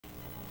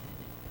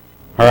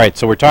All right,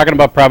 so we're talking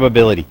about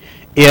probability.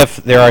 If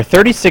there are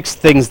 36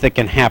 things that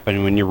can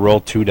happen when you roll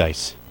 2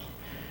 dice,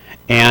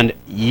 and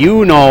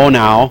you know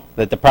now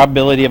that the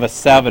probability of a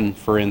 7,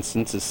 for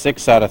instance, is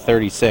 6 out of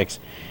 36,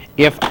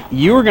 if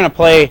you were going to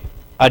play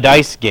a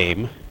dice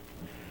game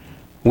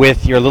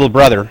with your little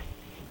brother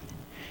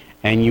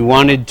and you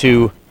wanted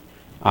to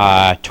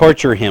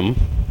torture him,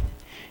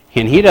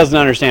 and he doesn't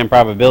understand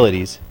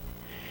probabilities,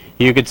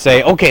 you could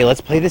say, okay, let's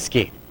play this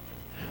game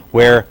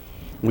where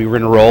we were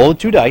going to roll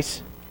 2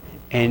 dice,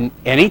 and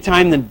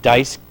anytime the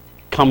dice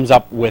comes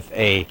up with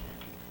a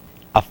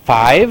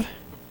 5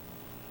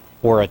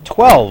 or a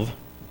 12,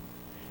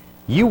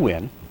 you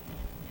win.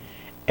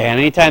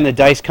 And anytime the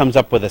dice comes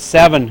up with a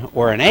 7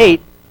 or an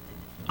 8,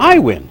 I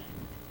win.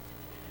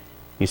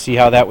 You see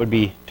how that would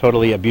be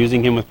totally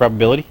abusing him with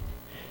probability?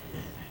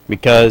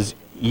 Because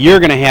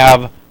you're going to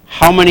have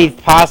how many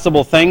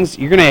possible things?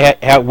 You're going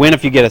to win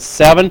if you get a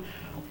 7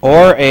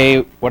 or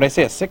a, what did I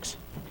say, a 6?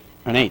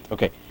 An 8.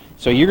 Okay.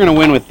 So you're going to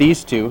win with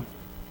these two,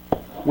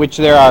 which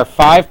there are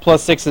 5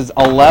 plus 6 is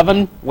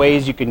 11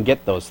 ways you can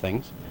get those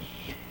things.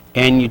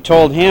 And you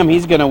told him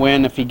he's going to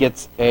win if he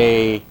gets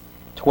a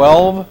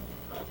 12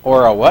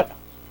 or a what?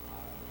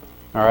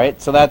 All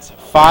right, so that's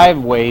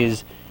 5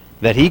 ways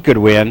that he could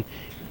win.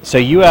 So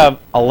you have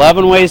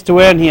 11 ways to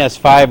win, he has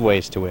 5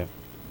 ways to win.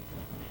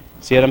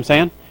 See what I'm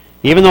saying?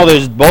 Even though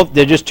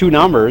they're just 2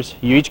 numbers,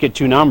 you each get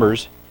 2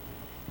 numbers,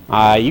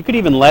 you could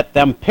even let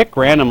them pick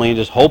randomly and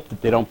just hope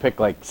that they don't pick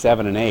like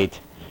 7 and 8.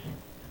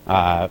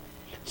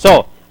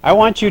 So I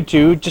want you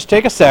to just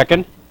take a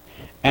second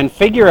and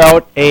figure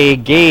out a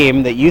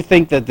game that you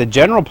think that the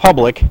general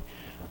public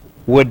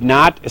would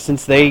not,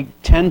 since they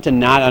tend to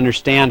not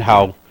understand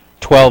how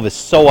 12 is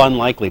so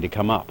unlikely to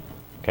come up.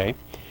 Okay?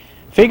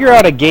 Figure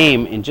out a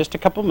game in just a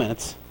couple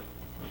minutes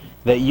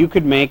that you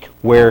could make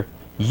where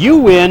you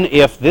win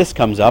if this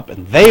comes up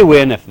and they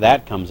win if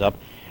that comes up.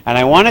 And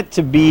I want it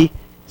to be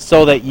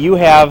so that you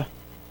have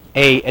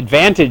an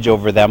advantage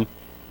over them,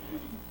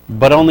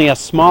 but only a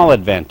small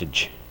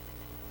advantage.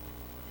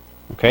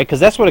 Okay, because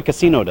that's what a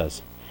casino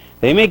does.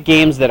 They make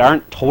games that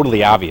aren't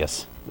totally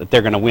obvious that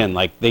they're going to win.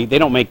 Like they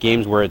don't make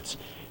games where it's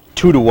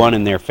 2 to 1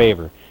 in their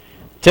favor.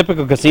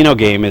 Typical casino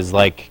game is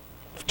like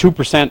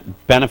 2%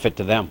 benefit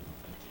to them.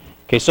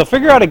 Okay, so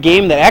figure out a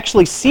game that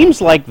actually seems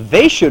like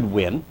they should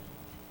win,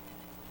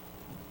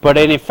 but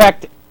in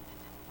effect,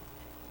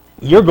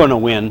 you're going to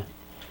win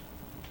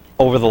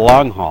over the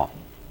long haul.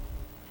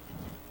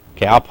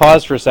 Okay, I'll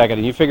pause for a second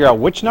and you figure out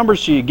which numbers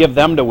should you give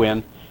them to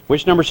win,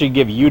 which number should you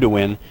give you to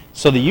win,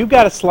 so that you've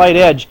got a slight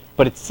edge,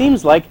 but it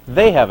seems like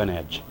they have an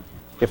edge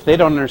if they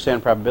don't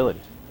understand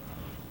probabilities.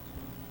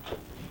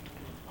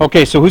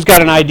 Okay, so who's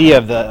got an idea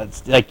of the,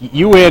 like,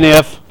 you win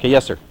if, okay,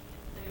 yes, sir.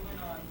 They win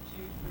on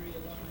 2, 3,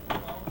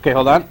 11, 12. Okay,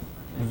 hold on.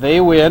 They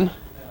win.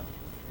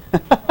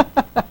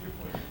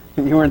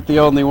 You weren't the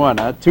only one,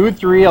 huh? 2,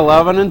 3,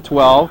 11, and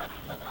 12.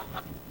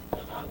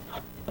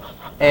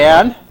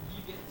 And?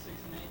 You get 6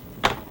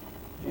 and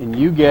 8. And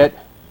you get,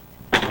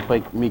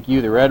 like, make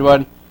you the red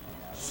one,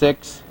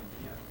 6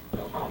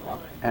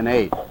 and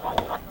 8.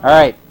 All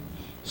right.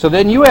 So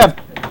then you have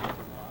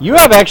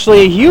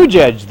actually a huge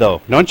edge,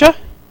 though, don't you?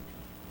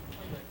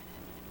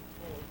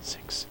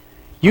 6.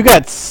 You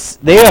got,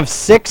 they have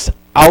 6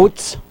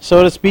 outs,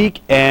 so to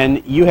speak,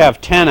 and you have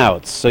 10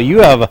 outs. So you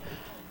have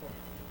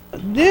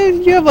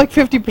like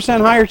 50%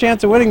 higher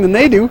chance of winning than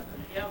they do.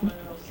 Yeah, but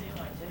it'll seem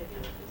like they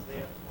do because they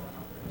have 4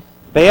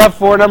 numbers. They have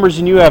 4 numbers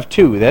and you have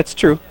 2. That's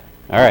true.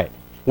 All right.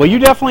 Well, you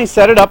definitely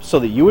set it up so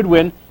that you would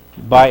win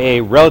by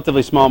a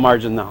relatively small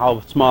margin. How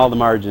small the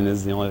margin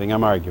is the only thing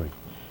I'm arguing.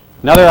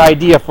 Another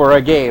idea for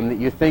a game that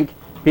you think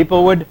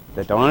people would,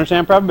 that don't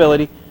understand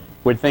probability,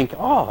 would think,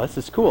 oh, this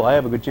is cool. I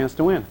have a good chance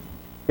to win.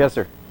 Yes,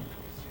 sir.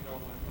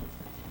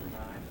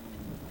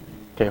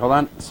 Okay, hold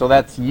on. So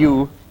that's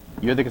you.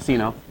 You're the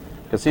casino.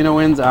 Casino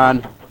wins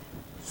on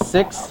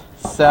 6,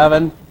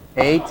 7,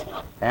 8,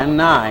 and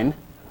 9.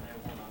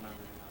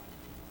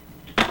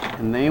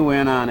 And they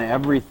win on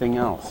everything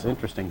else.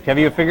 Interesting. Have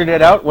you figured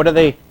it out? What are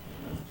they?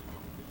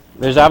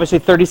 There's obviously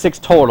 36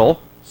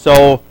 total.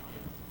 So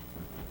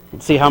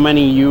let's see how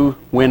many you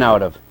win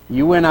out of.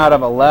 You win out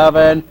of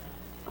 11,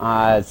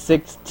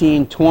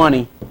 16,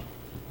 20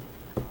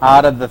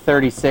 out of the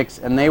 36.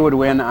 And they would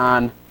win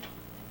on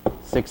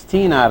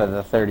 16 out of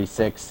the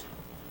 36.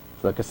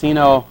 So the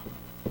casino,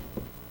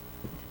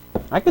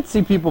 I could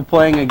see people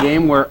playing a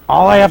game where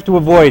all I have to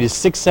avoid is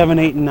 6, 7,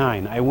 8, and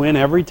 9. I win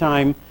every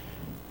time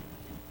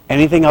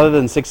anything other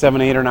than 6,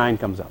 7, 8, or 9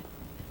 comes up.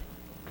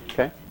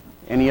 Okay?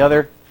 Any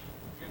other?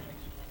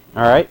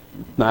 All right.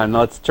 Now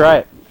let's try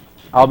it.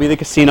 I'll be the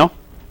casino.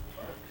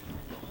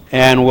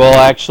 And we'll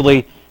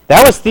actually,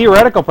 that was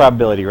theoretical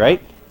probability,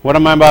 right? What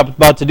am I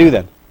about to do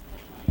then?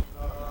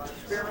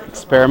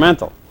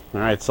 Experimental. All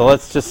right, so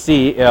let's just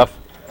see if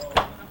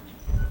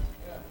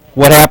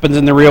what happens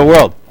in the real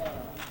world.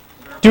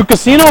 Do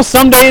casinos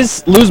some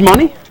days lose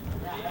money?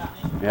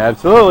 Yeah,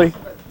 absolutely.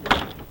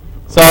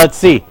 So let's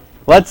see.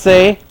 Let's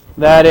say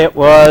that it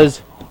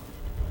was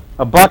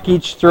 $1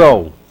 each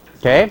throw.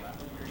 Okay?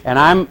 And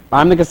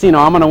I'm the casino.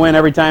 I'm going to win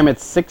every time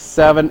it's 6,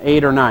 7,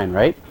 8, or 9,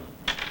 right?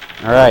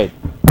 All right.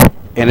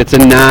 And it's a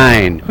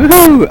 9.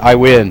 Woohoo! I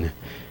win.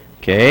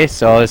 Okay,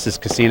 so this is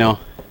casino.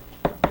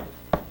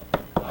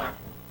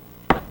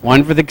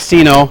 1 for the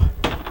casino.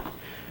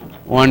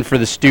 1 for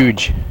the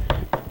stooge.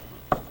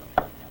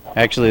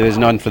 Actually, there's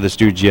none for the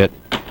stooge yet.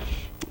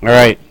 All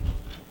right.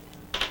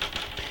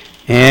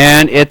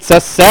 And it's a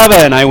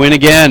 7. I win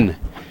again.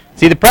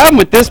 See, the problem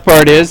with this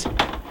part is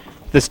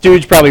the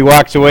stooge probably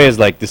walks away as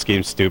like, this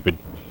game's stupid.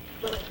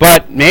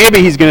 But maybe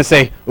he's going to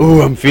say,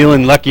 ooh, I'm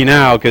feeling lucky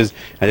now because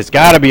it's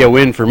got to be a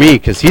win for me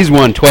because he's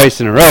won twice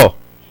in a row.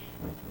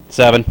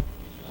 7.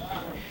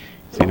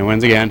 Casino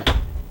wins again.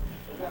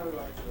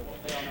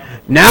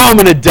 Now I'm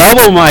going to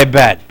double my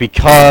bet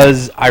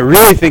because I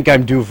really think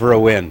I'm due for a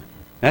win.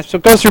 That's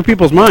what goes through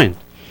people's mind.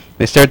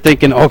 They start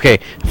thinking, okay,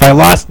 if I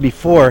lost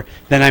before,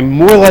 then I'm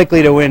more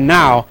likely to win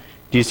now.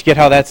 Do you get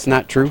how that's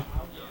not true?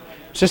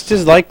 Just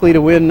as likely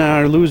to win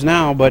or lose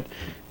now, but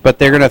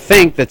they're going to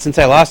think that since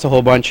I lost a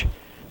whole bunch,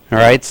 all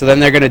right, so then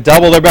they're going to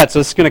double their bet. So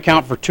this is going to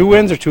count for 2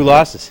 wins or 2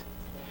 losses.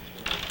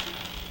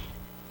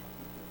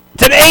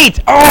 It's an 8!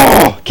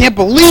 Oh, can't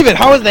believe it.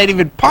 How is that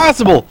even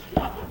possible?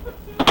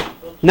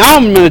 Now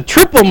I'm going to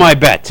triple my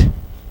bet. I'm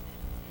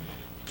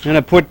going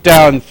to put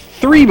down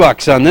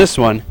 $3 on this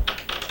one.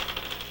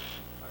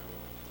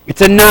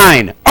 It's a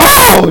 9.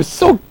 Oh,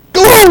 so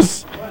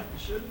close!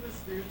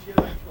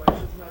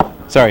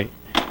 Sorry.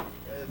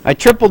 I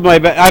tripled my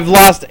bet. I've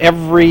lost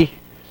every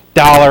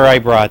dollar I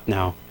brought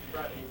now.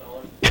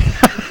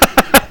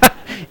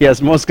 Yes,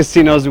 most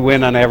casinos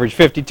win on average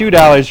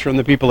 $52 from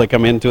the people that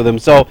come into them.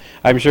 So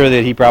I'm sure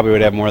that he probably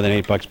would have more than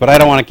 $8. But I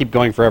don't want to keep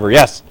going forever.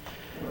 Yes?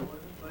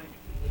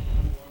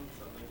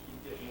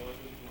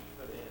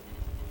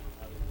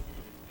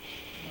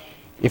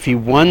 If he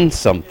won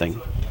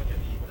something.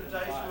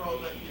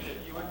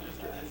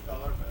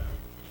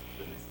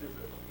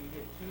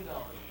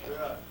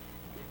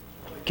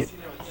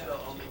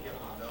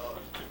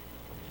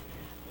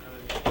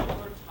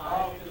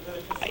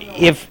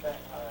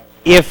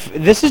 If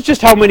this is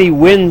just how many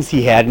wins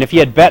he had, and if he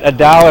had bet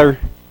 $1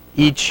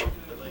 each.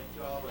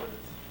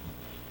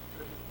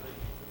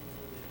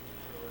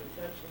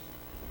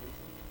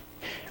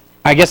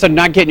 I guess I'm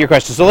not getting your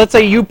question. So let's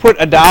say you put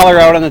 $1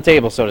 out on the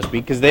table, so to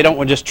speak, because they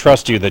don't just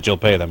trust you that you'll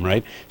pay them,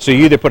 right? So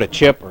you either put a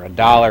chip or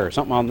 $1 or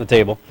something on the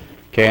table,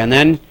 okay, and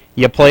then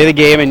you play the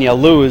game and you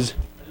lose.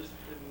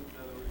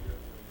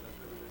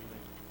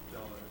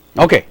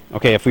 Okay,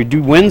 if we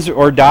do wins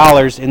or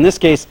dollars, in this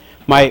case,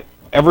 my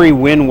every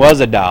win was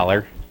 $1.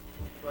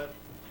 But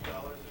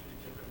dollars would be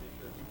different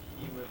because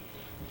he would.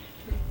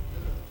 The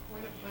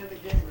point of playing the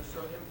game was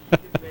so he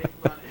could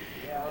make money.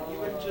 He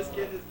wouldn't just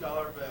get his $1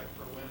 back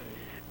for winning.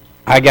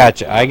 I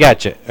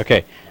gotcha.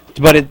 Okay,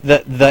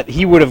 but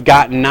he would have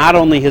gotten not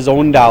only his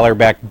own $1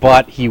 back,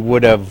 but he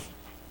would have.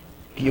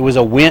 It was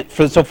a win.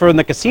 So from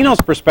the casino's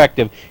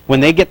perspective,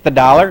 when they get the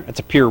 $1, it's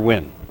a pure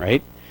win,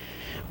 right?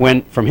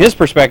 When, from his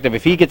perspective,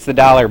 if he gets the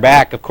 $1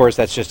 back, of course,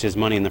 that's just his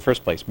money in the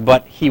first place.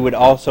 But he would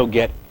also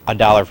get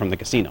 $1 from the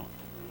casino.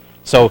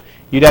 So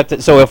you'd have to.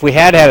 So if we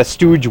had a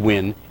stooge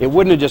win, it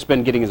wouldn't have just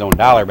been getting his own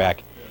 $1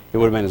 back. It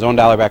would have been his own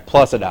 $1 back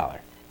plus $1.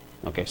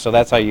 Okay, so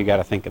that's how you got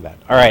to think of that.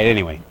 All right.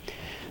 Anyway,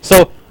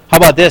 so how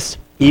about this?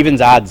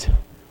 Evens, odds.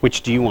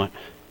 Which do you want?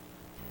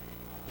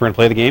 We're gonna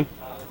play the game.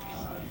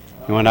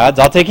 You want odds?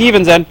 I'll take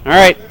evens then. All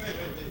right.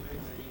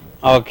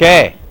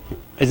 Okay.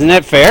 Isn't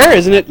that fair?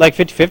 Isn't it like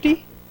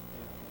 50-50?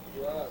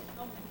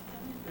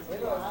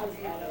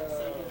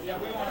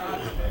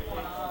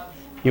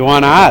 You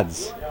want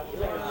odds?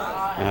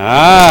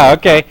 Ah,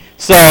 okay.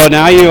 So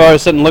now you are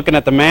sitting looking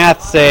at the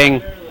math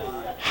saying,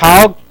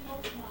 how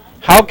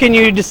can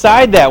you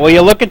decide that? Well, you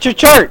look at your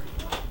chart.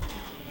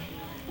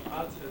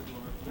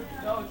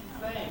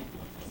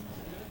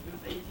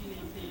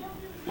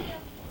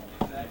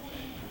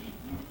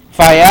 If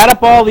I add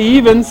up all the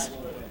evens.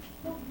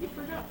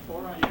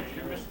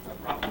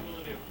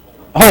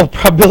 Oh,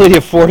 probability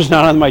of 4 is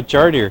not on my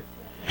chart here.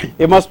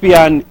 It must be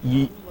on,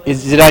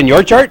 is it on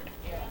your chart?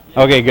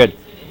 Okay, good.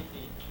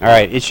 All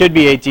right, it should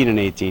be 18 and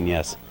 18,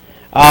 yes.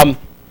 Now,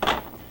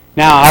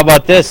 how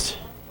about this?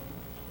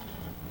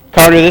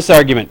 Counter this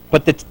argument.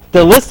 But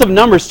the list of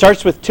numbers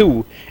starts with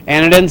 2,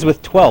 and it ends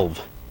with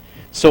 12.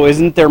 So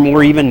isn't there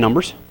more even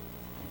numbers?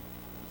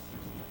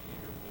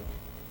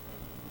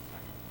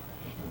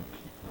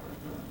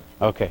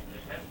 Okay.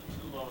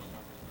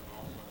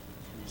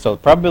 So the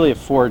probability of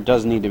 4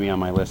 does need to be on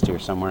my list here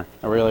somewhere.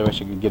 I really wish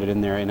I could get it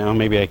in there right now.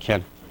 Maybe I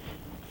can.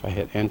 If I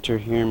hit enter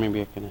here, maybe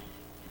I can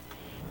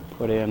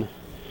put in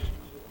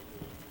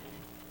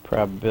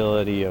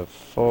probability of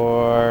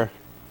 4.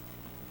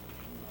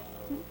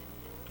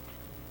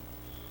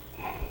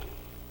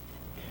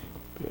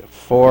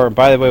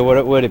 By the way,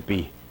 what would it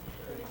be?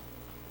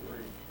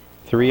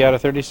 3 out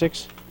of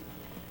 36?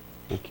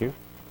 Thank you.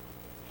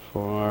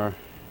 4.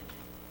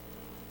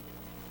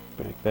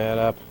 Back that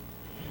up.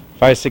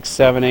 5, 6,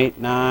 7, 8,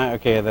 9.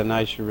 Okay, then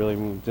I should really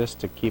move this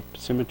to keep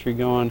symmetry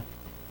going.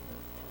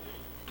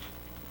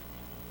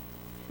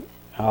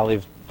 I'll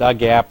leave the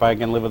gap, I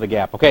can live with a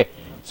gap. Okay,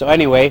 so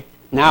anyway,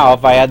 now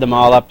if I add them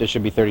all up, there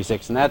should be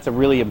 36, and that's a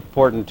really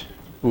important,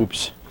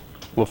 oops,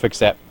 we'll fix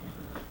that.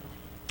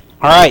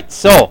 All right,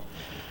 so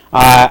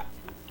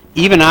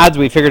even odds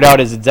we figured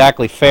out is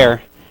exactly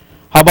fair.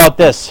 How about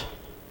this?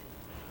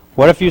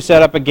 What if you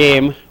set up a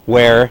game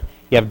where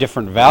you have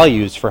different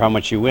values for how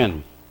much you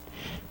win?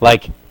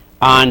 Like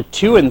on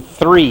 2 and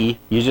 3,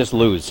 you just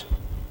lose.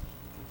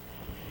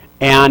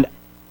 And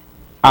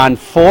on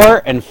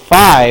 4 and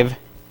 5,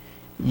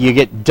 you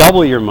get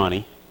double your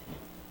money.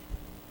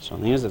 So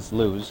on these, it's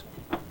lose.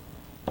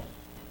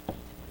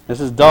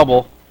 This is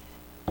double.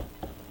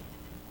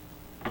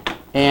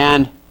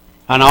 And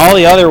on all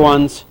the other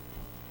ones,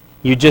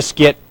 you just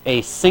get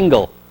a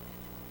single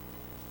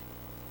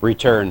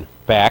return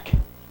back.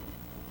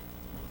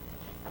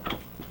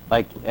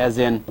 Like, as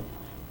in,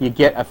 you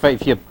get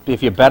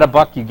if you bet a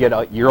buck, you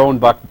get your own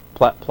buck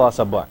plus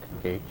a buck.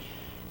 Okay,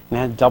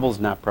 and double's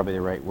not probably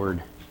the right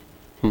word.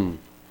 Yeah,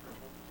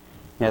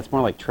 it's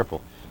more like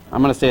triple.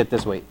 I'm going to say it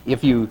this way: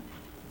 if you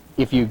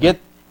get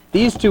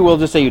these two, we'll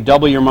just say you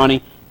double your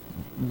money.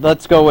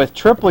 Let's go with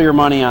triple your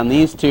money on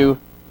these two,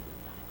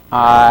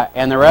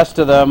 and the rest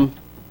of them,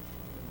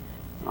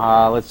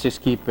 let's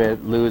just keep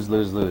it lose,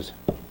 lose, lose.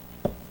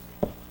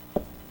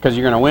 Because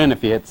you're going to win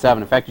if you hit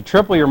 7. In fact, you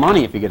triple your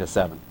money if you get a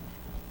 7.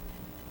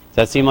 Does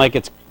that seem like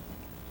it's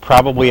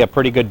probably a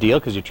pretty good deal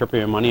because you triple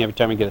your money every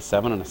time you get a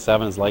 7, and a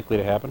 7 is likely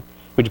to happen?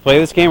 Would you play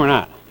this game or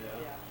not?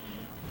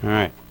 Yeah. All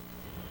right.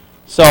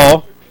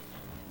 So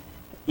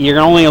you're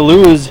only a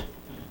lose.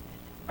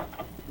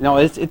 No,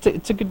 it's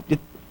a good.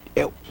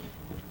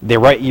 They're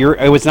right.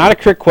 It was not a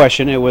trick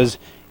question.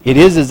 It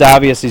is as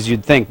obvious as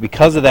you'd think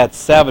because of that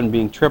 7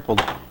 being tripled.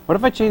 What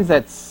if I change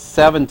that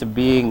 7 to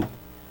being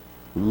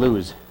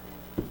lose?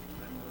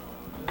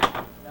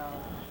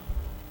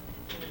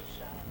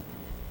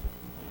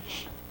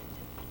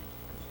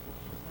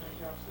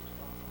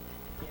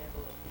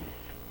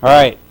 All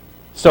right.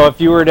 So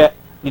if you were to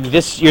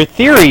your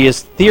theory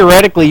is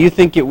theoretically you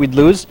think it would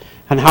lose,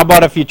 and how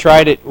about if you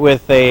tried it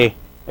with a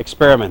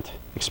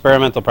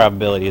experimental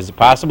probability? Is it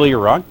possible you're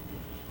wrong?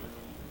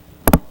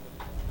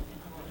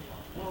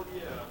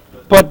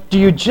 But do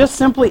you just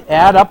simply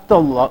add up the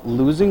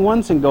losing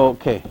ones and go,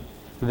 okay,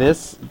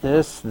 this,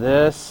 this,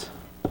 this,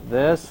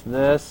 this,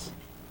 this,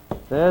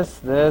 this,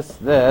 this,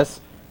 this?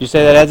 You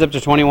say that adds up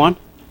to 21?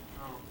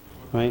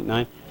 Right,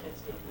 9.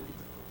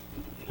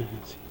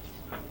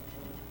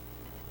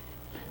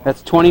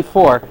 That's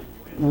 24.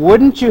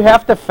 Wouldn't you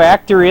have to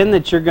factor in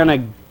that you're going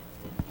to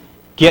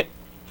get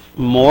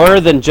more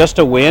than just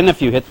a win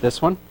if you hit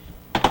this one?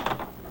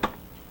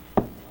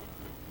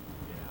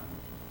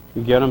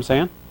 You get what I'm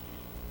saying?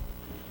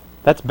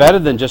 That's better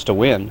than just a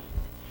win.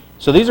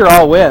 So these are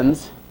all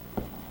wins,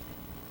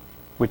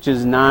 which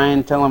is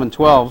 9, 10, 11,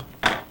 12.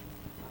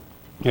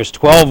 There's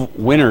 12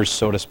 winners,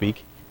 so to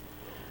speak.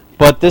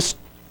 But this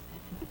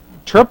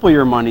triple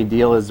your money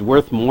deal is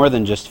worth more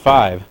than just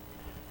 5.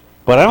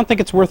 But I don't think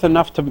it's worth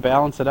enough to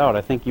balance it out.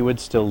 I think you would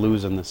still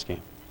lose in this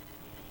game.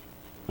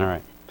 All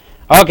right.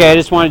 Okay, I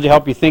just wanted to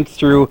help you think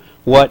through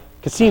what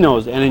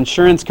casinos and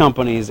insurance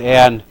companies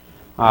and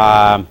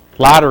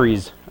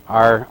lotteries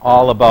are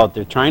all about.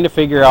 They're trying to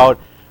figure out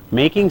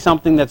making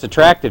something that's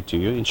attractive to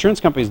you. Insurance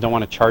companies don't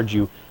want to charge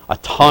you a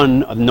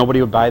ton.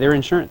 Nobody would buy their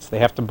insurance. They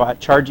have to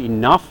charge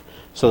enough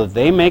so that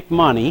they make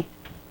money,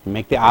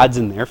 make the odds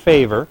in their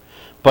favor,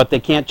 but they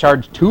can't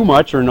charge too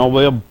much or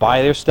nobody will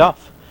buy their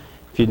stuff.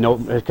 If you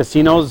know,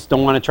 casinos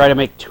don't want to try to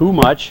make too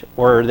much,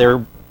 or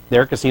their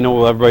casino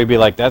will everybody be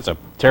like, that's a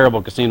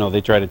terrible casino.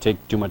 They try to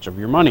take too much of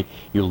your money.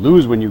 You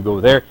lose when you go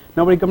there.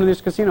 Nobody comes to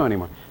this casino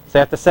anymore. So they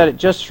have to set it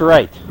just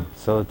right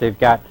so that they've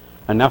got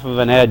enough of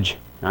an edge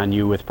on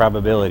you with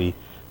probability,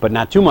 but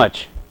not too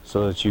much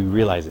so that you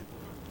realize it.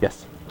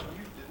 Yes? If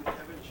you didn't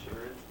have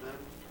insurance then,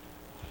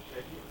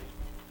 technically,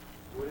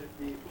 would it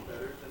be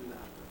better than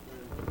not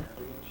than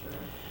having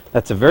insurance?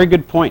 That's a very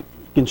good point.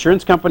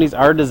 Insurance companies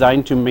are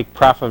designed to make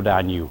profit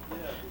on you.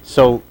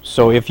 So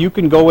if you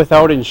can go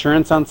without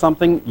insurance on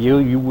something,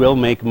 you will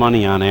make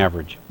money on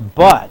average.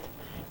 But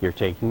you're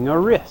taking a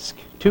risk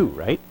too,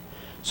 right?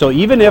 So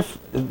even if,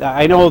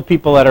 I know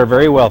people that are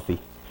very wealthy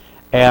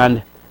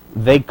and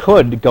they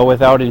could go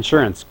without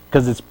insurance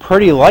because it's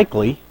pretty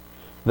likely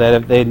that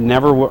if they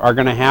never are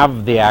going to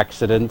have the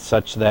accident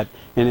such that,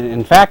 and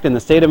in fact in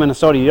the state of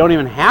Minnesota you don't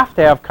even have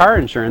to have car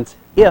insurance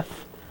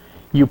if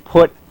you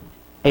put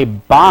a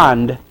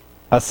bond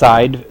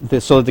aside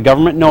so that the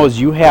government knows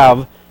you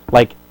have,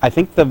 like, I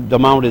think the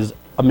amount is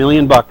 $1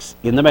 million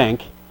in the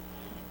bank,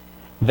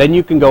 then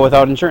you can go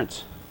without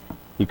insurance.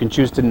 You can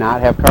choose to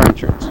not have car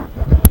insurance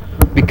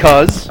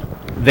because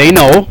they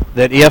know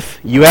that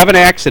if you have an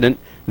accident,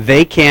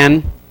 they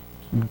can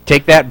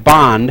take that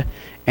bond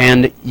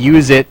and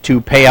use it to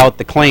pay out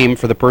the claim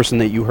for the person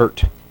that you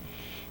hurt.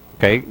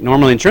 Okay,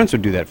 normally insurance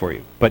would do that for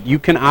you, but you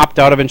can opt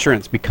out of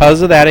insurance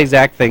because of that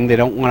exact thing. They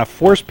don't want to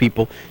force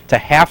people to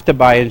have to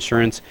buy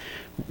insurance,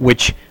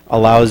 which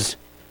allows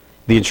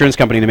the insurance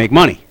company to make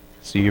money.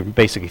 So you're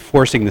basically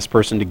forcing this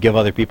person to give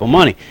other people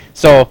money.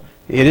 So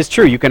It is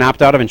true, you can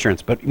opt out of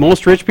insurance, but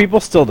most rich people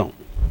still don't.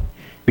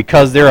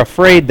 Because they're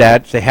afraid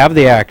that if they have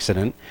the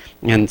accident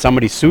and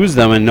somebody sues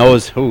them and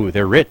knows, oh,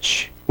 they're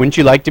rich. Wouldn't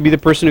you like to be the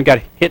person who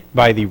got hit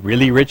by the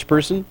really rich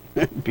person?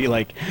 Be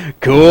like,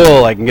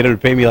 cool, I can get him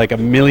to pay me like $1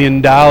 million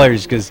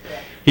because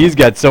he's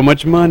got so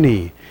much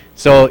money.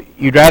 So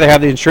you'd rather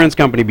have the insurance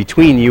company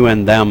between you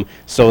and them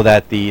so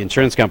that the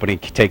insurance company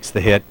takes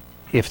the hit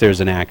if there's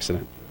an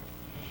accident.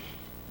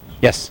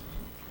 Yes?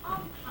 How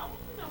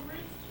would the numbers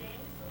change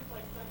since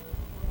like 7 is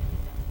the most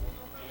successful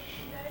number with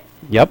 2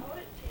 dice? Yep. How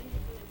would it change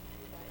if it was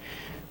 2 dice?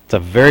 It's a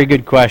very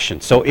good question.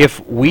 So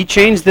if we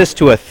change this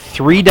to a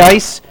 3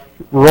 dice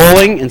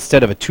rolling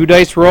instead of a 2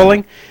 dice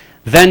rolling,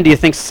 then do you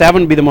think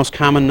 7 would be the most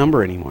common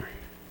number anymore?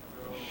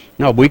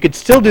 No, we could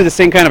still do the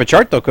same kind of a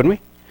chart though, couldn't we?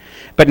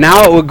 But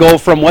now it would go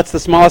from what's the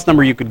smallest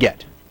number you could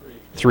get?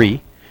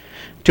 3.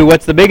 To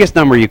what's the biggest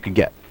number you could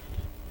get?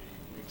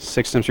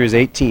 6 times 3 is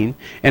 18.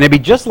 And it'd be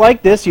just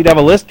like this. You'd have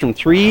a list from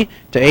 3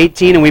 to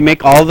 18, and we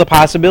make all the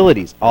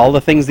possibilities, all the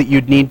things that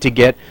you'd need to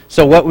get.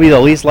 So what would be the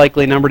least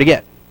likely number to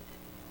get?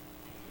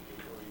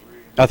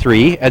 A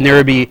 3. And there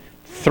would be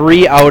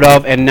 3 out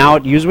of, and now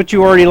use what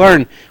you already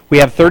learned. We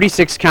have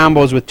 36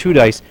 combos with 2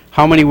 dice.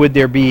 How many would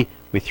there be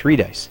with 3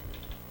 dice?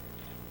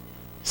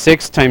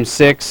 6 times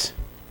 6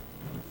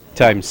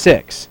 times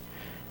 6.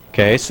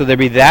 Okay, so there'd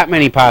be that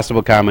many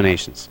possible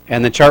combinations.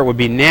 And the chart would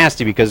be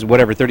nasty because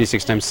whatever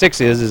 36 times 6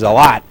 is a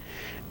lot.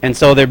 And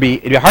so it'd be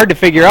hard to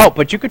figure out,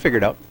 but you could figure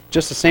it out.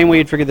 Just the same way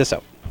you'd figure this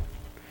out.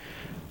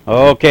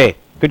 Okay,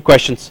 good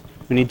questions.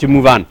 We need to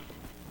move on.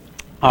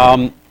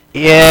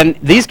 In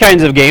these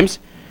kinds of games,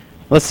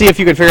 let's see if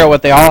you can figure out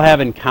what they all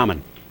have in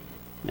common.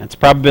 That's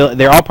probability.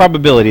 They're all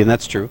probability, and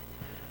that's true.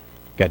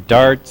 Got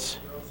darts.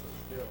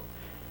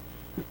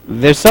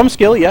 There's some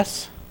skill,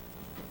 yes.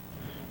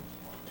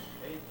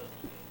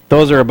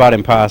 Those are about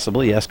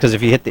impossible, yes, because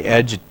if you hit the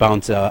edge, it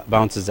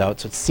bounces out.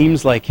 So it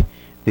seems like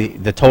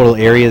the total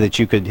area that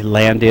you could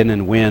land in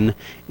and win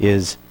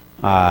is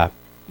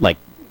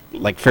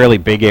like fairly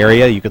big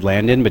area you could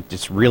land in, but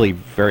it's really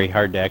very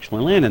hard to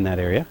actually land in that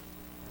area.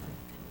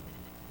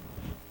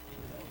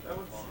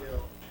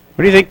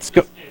 What do you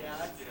think?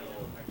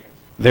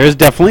 There's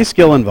definitely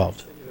skill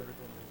involved.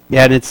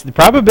 Yeah, and it's the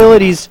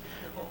probabilities.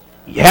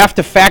 You have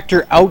to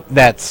factor out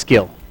that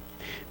skill,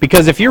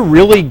 because if you're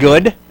really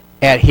good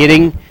at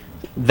hitting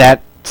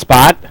that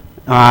spot,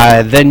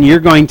 then you're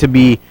going to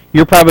be,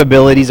 your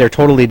probabilities are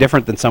totally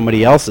different than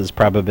somebody else's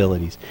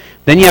probabilities.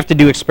 Then you have to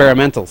do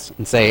experimentals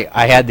and say,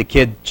 I had the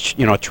kid,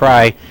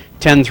 try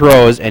 10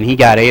 throws and he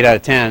got 8 out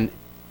of 10,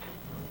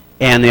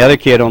 and the other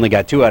kid only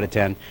got 2 out of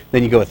 10.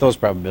 Then you go with those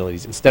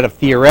probabilities instead of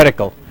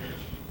theoretical,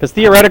 because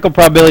theoretical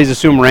probabilities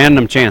assume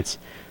random chance.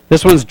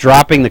 This one's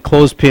dropping the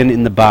clothespin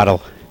in the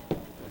bottle. I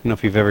don't know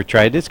if you've ever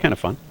tried it. It's kind of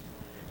fun.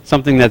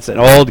 Something that's an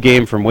old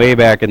game from way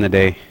back in the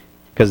day,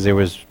 because there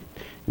was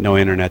no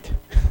internet.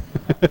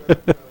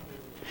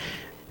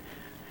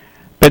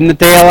 Putting the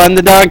tail on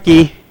the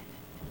donkey.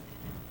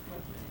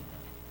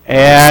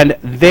 And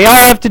they all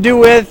have to do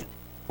with,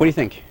 what do you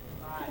think?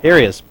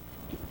 Areas.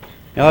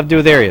 They all have to do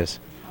with areas.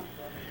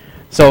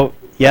 So,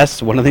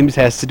 yes, one of them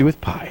has to do with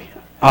pi.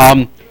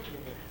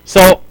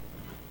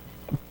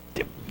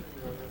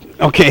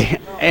 Okay,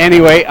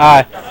 anyway,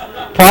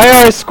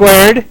 pi r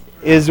squared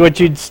is what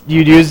you'd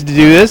use to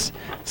do this.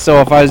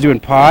 So if I was doing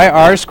pi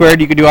r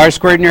squared, you could do r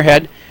squared in your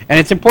head. And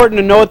it's important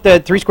to note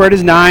that 3 squared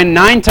is 9.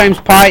 9 times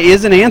pi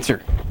is an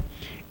answer.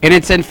 And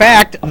it's, in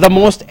fact, the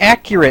most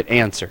accurate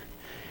answer.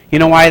 You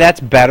know why that's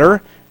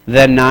better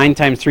than 9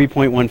 times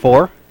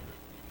 3.14?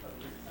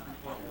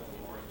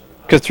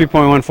 Because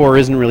 3.14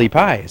 isn't really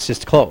pi. It's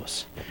just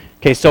close.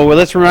 Okay, so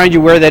let's remind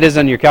you where that is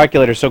on your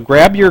calculator. So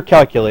grab your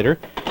calculator,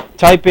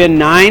 type in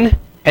 9,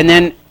 and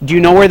then do you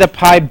know where the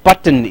pi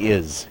button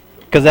is?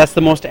 Because that's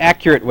the most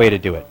accurate way to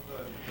do it.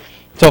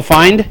 So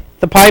find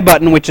the pi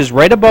button, which is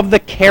right above the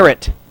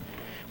caret,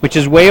 which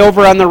is way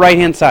over on the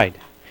right-hand side.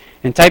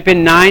 And type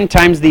in 9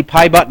 times the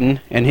pi button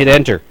and hit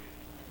enter.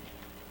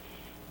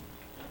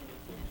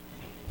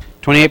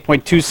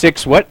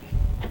 28.26 what?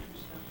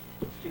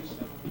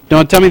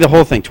 Don't tell me the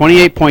whole thing.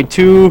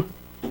 28.2.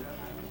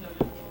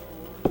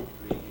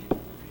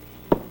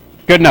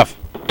 Good enough.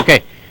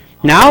 Okay.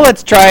 Now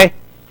let's try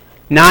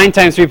 9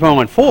 times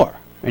 3.14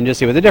 and just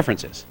see what the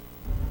difference is.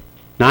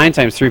 9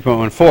 times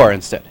 3.14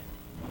 instead.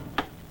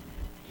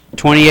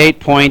 28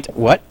 point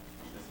what?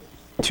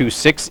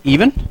 26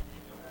 even?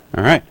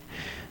 All right.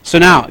 So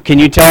now, can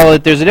you tell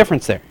that there's a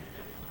difference there?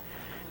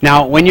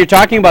 Now, when you're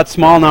talking about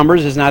small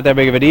numbers, it's not that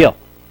big of a deal.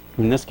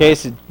 In this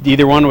case,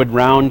 either one would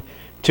round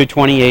to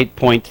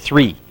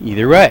 28.3,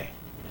 either way.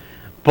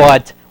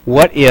 But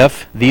what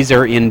if these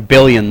are in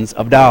billions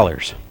of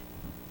dollars?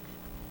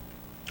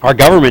 Our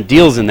government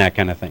deals in that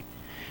kind of thing.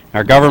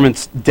 Our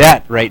government's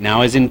debt right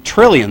now is in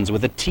trillions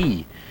with a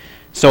T.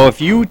 So if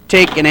you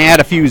take and add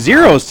a few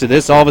zeros to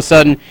this, all of a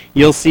sudden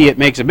you'll see it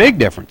makes a big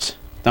difference.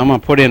 So I'm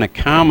going to put in a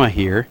comma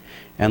here,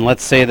 and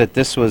let's say that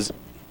this was,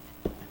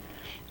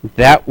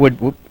 that would,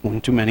 whoop, one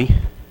too many.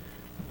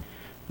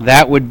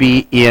 That would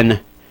be in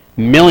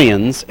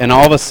millions, and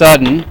all of a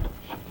sudden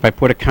if I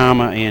put a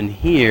comma in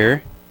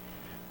here,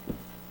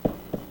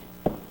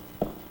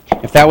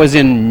 if that was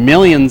in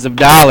millions of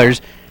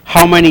dollars,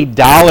 how many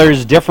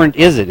dollars different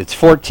is it? It's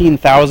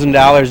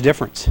 $14,000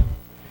 difference.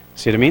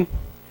 See what I mean?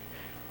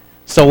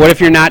 So what if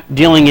you're not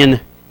dealing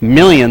in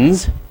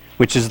millions,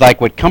 which is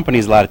like what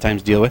companies a lot of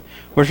times deal with?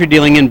 What if you're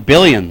dealing in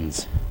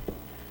billions,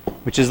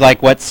 which is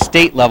like what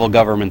state level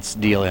governments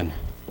deal in?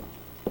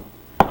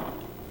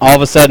 All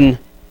of a sudden,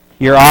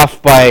 you're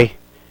off by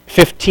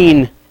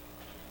 $15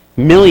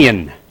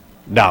 million.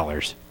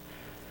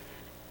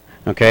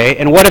 Okay,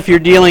 and what if you're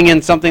dealing in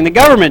something the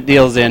government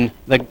deals in,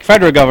 the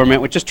federal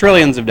government, which is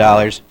trillions of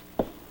dollars?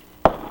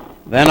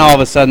 Then all of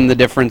a sudden the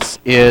difference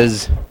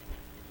is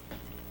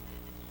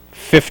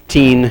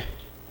 $15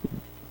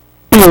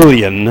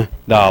 billion.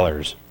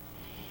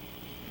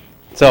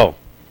 So,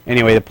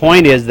 anyway, the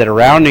point is that a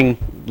rounding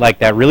like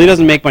that really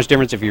doesn't make much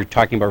difference if you're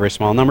talking about very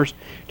small numbers.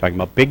 Talking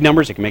about big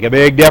numbers, it can make a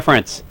big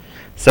difference.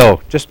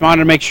 So, just wanted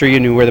to make sure you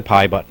knew where the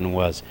pi button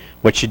was.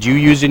 What should you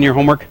use in your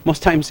homework?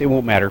 Most times it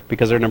won't matter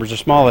because our numbers are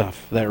small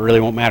enough that it really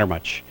won't matter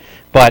much.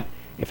 But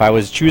if I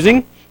was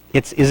choosing,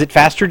 is it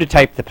faster to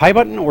type the pi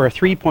button or a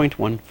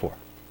 3.14?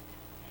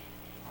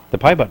 The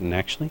pi button,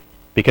 actually.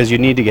 Because you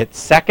need to get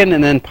second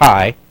and then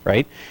pi,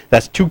 right?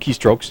 That's 2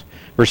 keystrokes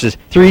versus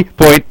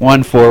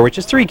 3.14, which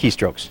is 3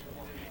 keystrokes.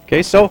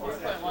 Okay, so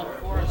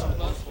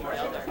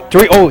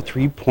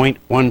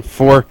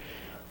 3.14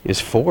 is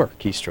 4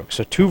 keystrokes.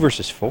 So 2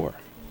 versus 4.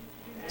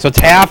 So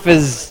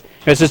it's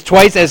it's just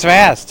twice as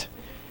fast.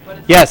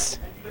 Yes?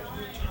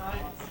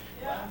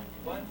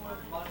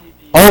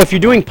 Oh, if you're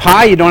doing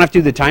pi, you don't have to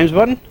do the times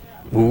button?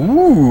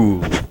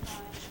 Ooh.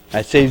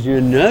 That saves you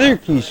another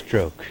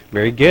keystroke.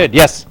 Very good.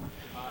 Yes?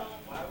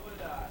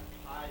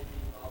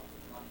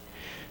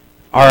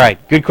 All right,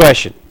 good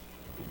question.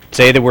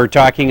 Say that we're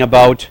talking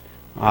about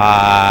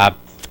an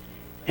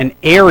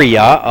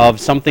area of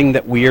something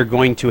that we are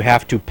going to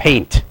have to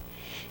paint.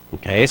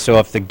 Okay, so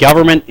if the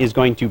government is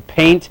going to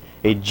paint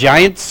a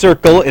giant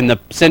circle in the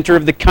center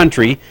of the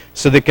country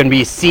so that it can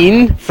be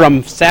seen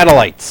from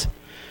satellites.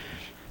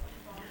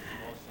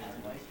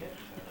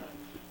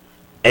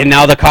 And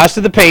now the cost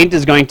of the paint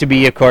is going to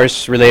be, of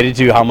course, related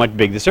to how much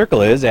big the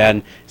circle is.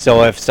 And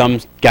so if some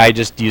guy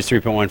just used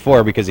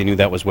 3.14 because he knew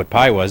that was what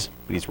pi was,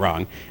 but he's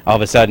wrong, all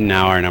of a sudden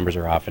now our numbers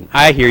are off. And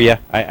I hear you.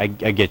 I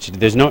get you.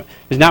 There's not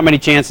many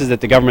chances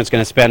that the government's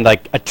going to spend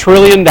like $1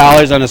 trillion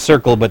on a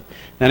circle. But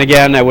then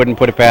again, I wouldn't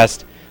put it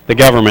past the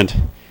government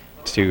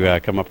to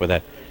come up with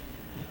that.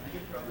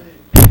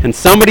 And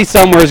somebody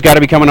somewhere has got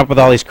to be coming up with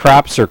all these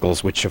crop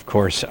circles, which of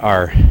course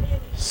are,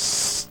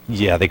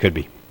 yeah, they could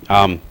be.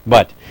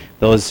 But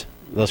those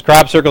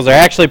crop circles are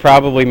actually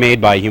probably made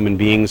by human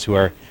beings who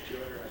are,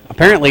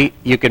 apparently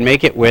you can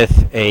make it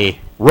with a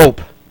rope.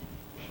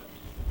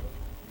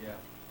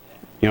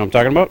 You know what I'm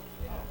talking about?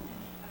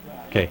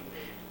 Okay.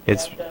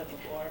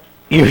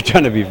 You've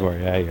done it before,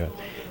 yeah. You have.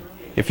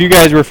 If you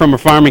guys were from a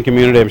farming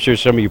community, I'm sure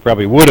some of you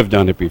probably would have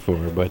done it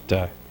before,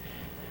 but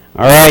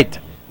all right.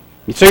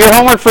 So your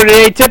homework for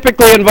today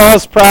typically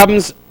involves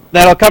problems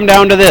that'll come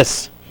down to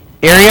this.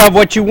 Area of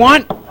what you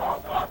want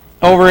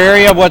over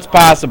area of what's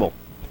possible.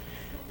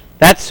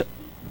 That's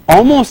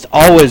almost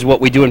always what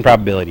we do in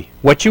probability.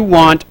 What you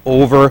want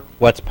over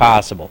what's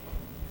possible.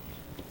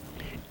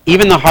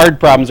 Even the hard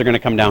problems are going to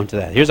come down to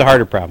that. Here's a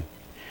harder problem.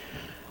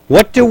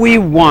 What do we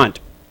want?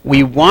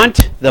 We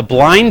want the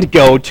blind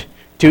goat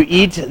to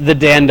eat the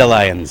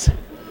dandelions.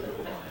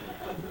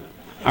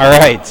 All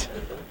right.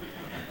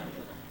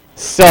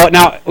 So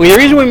now, the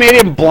reason we made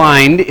him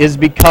blind is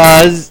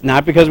because,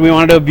 not because we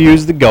wanted to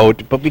abuse the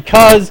goat, but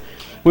because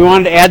we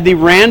wanted to add the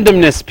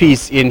randomness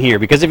piece in here.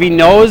 Because if he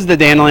knows the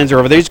dandelions are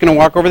over there, he's going to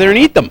walk over there and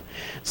eat them.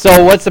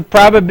 So what's the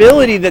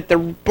probability that the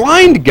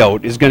blind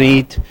goat is going to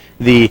eat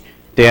the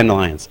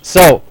dandelions?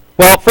 So,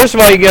 well, first of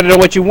all, you got to know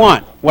what you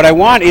want. What I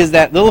want is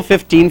that little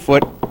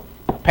 15-foot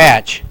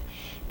patch.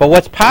 But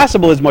what's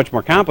possible is much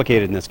more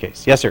complicated in this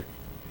case. Yes, sir?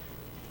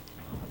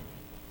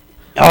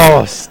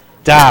 Oh,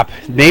 stop.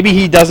 Maybe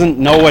he doesn't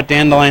know what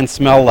dandelions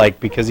smell like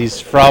because he's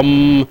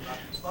from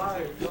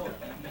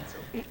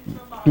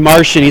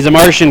Martian. He's a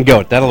Martian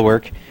goat. That'll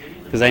work.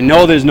 Because I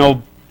know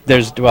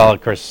well,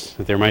 of course,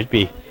 there might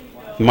be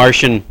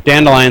Martian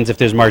dandelions if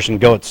there's Martian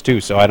goats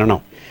too, so I don't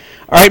know.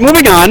 All right,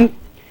 moving on.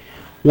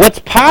 What's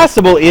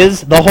possible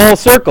is the whole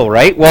circle,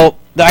 right? Well,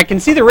 I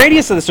can see the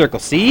radius of the circle.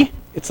 See?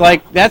 It's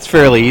like, that's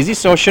fairly easy.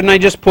 So shouldn't I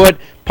just put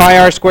pi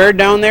r squared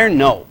down there?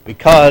 No,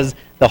 because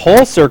the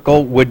whole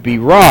circle would be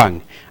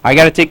wrong. I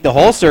got to take the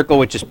whole circle,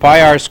 which is pi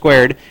r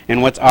squared,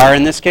 and what's r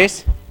in this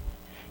case?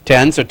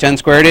 10. So 10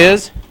 squared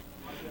is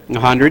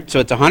 100. So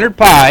it's 100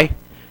 pi,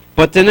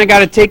 but then I got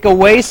to take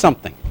away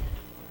something.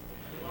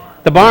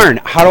 The barn.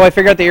 How do I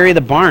figure out the area of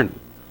the barn?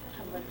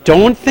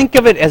 Don't think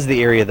of it as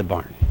the area of the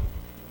barn.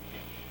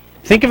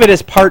 Think of it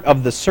as part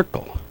of the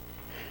circle.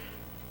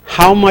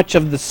 How much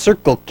of the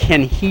circle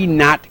can he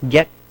not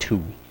get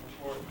to?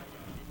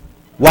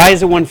 Why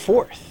is it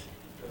 1/4?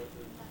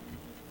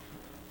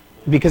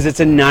 Because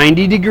it's a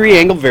 90-degree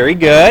angle. Very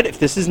good. If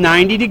this is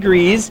 90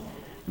 degrees,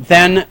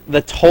 then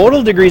the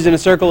total degrees in a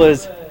circle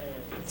is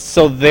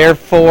So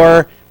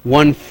therefore,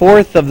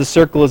 1/4 of the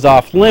circle is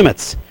off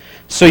limits.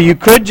 So you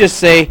could just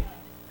say,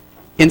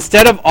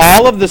 instead of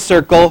all of the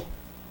circle,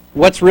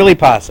 what's really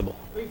possible?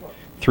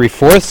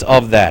 3/4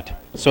 of that.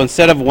 So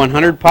instead of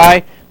 100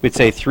 pi, we'd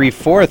say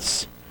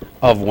 3/4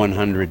 of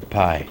 100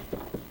 pi.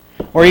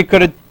 Or you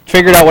could have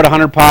figured out what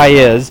 100 pi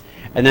is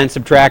and then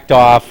subtract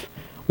off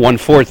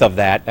 1/4 of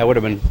that. That would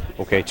have been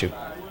okay too.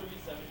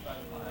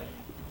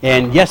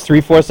 And yes,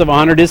 3/4 of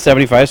 100 is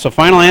 75. So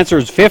final answer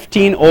is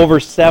 15 over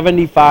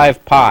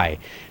 75 pi.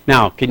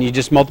 Now, can you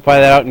just multiply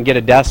that out and get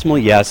a decimal?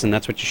 Yes, and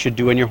that's what you should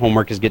do in your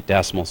homework is get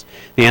decimals.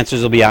 The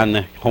answers will be on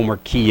the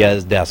homework key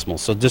as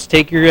decimals. So just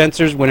take your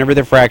answers whenever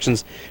they're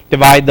fractions,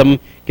 divide them,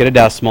 get a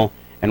decimal,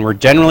 and we're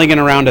generally going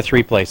to round to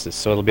 3 places.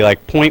 So it'll be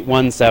like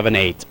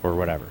 0.178 or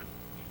whatever.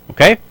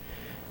 Okay?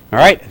 All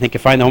right, I think you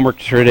find the homework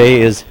for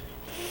today is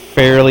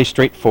fairly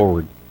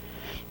straightforward.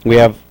 We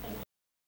have